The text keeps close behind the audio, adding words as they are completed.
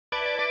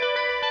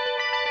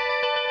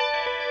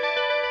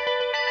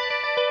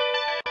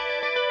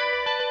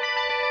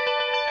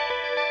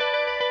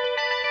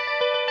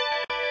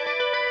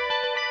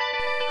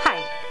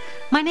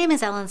My name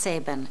is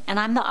Sabin, and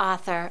I'm the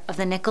author of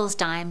the Nickels,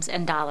 Dimes,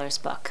 and Dollars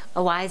book,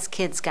 A Wise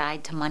Kid's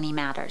Guide to Money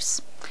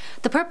Matters.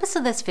 The purpose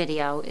of this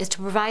video is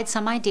to provide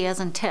some ideas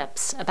and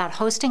tips about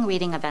hosting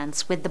reading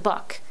events with the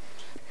book.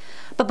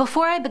 But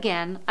before I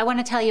begin, I want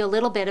to tell you a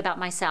little bit about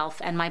myself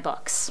and my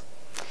books.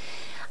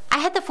 I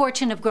had the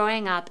fortune of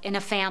growing up in a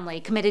family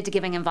committed to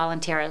giving and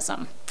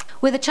volunteerism.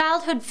 With a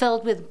childhood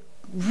filled with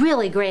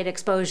really great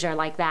exposure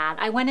like that,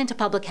 I went into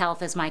public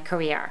health as my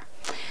career.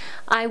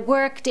 I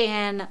worked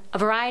in a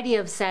variety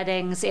of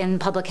settings in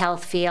public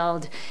health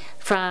field,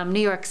 from New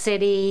York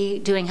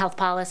City doing health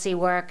policy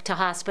work to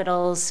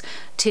hospitals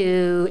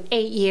to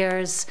 8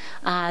 years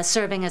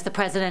serving as the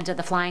president of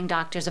the Flying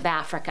Doctors of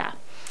Africa.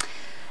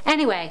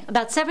 Anyway,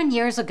 about 7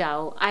 years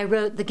ago, I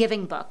wrote the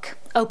giving book,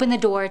 Open the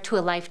Door to a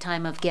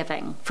Lifetime of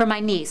Giving, for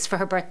my niece for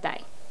her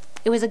birthday.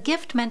 It was a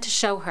gift meant to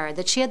show her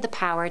that she had the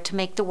power to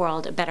make the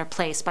world a better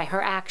place by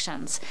her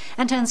actions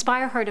and to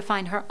inspire her to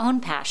find her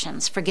own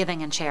passions for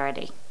giving and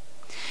charity.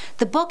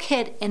 The book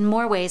hit in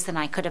more ways than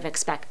I could have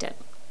expected.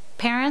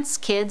 Parents,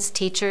 kids,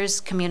 teachers,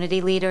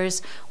 community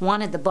leaders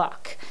wanted the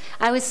book.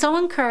 I was so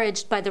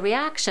encouraged by the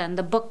reaction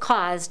the book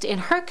caused in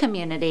her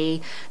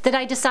community that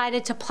I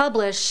decided to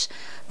publish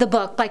the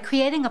book by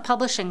creating a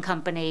publishing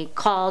company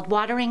called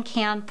Watering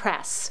Can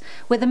Press,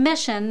 with a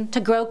mission to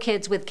grow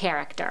kids with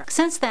character.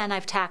 Since then,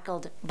 I've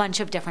tackled a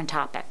bunch of different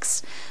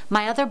topics.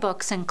 My other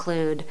books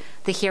include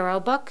The Hero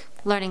Book,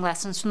 Learning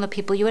Lessons from the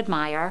People You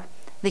Admire,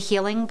 The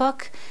Healing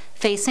Book,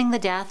 Facing the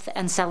Death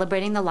and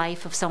Celebrating the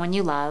Life of Someone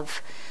You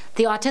Love,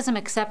 the Autism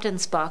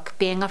Acceptance Book,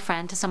 Being a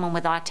Friend to Someone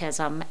with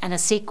Autism, and a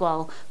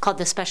sequel called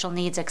the Special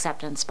Needs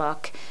Acceptance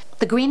Book,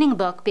 the Greening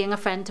Book, Being a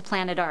Friend to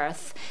Planet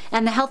Earth,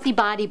 and the Healthy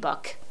Body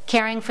Book,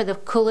 Caring for the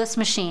Coolest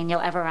Machine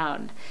You'll Ever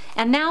Own.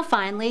 And now,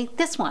 finally,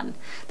 this one,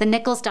 the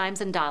Nickels,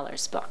 Dimes, and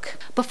Dollars book.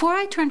 Before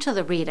I turn to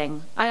the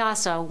reading, I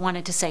also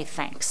wanted to say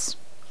thanks.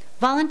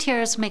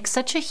 Volunteers make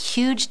such a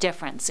huge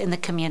difference in the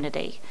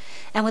community,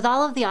 and with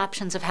all of the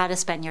options of how to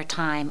spend your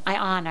time, I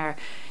honor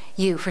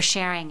you for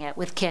sharing it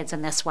with kids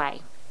in this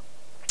way.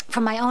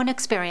 From my own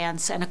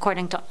experience, and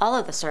according to all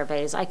of the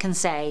surveys, I can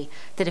say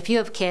that if you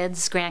have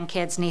kids,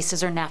 grandkids,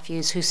 nieces, or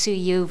nephews who see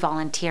you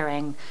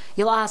volunteering,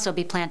 you'll also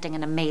be planting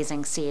an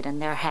amazing seed in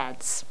their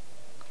heads.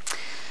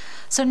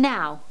 So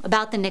now,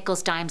 about the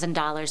Nickels, Dimes, and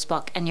Dollars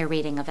book and your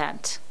reading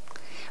event.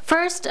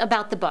 First,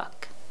 about the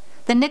book.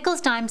 The Nickels,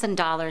 Dimes, and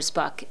Dollars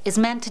book is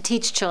meant to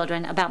teach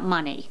children about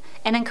money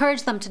and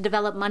encourage them to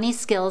develop money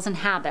skills and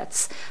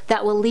habits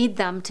that will lead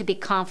them to be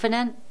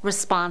confident,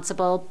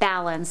 responsible,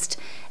 balanced,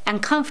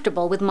 and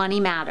comfortable with money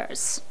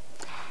matters.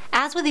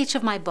 As with each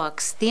of my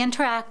books, the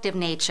interactive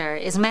nature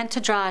is meant to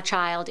draw a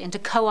child into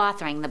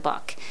co-authoring the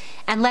book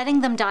and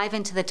letting them dive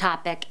into the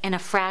topic in a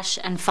fresh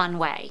and fun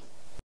way.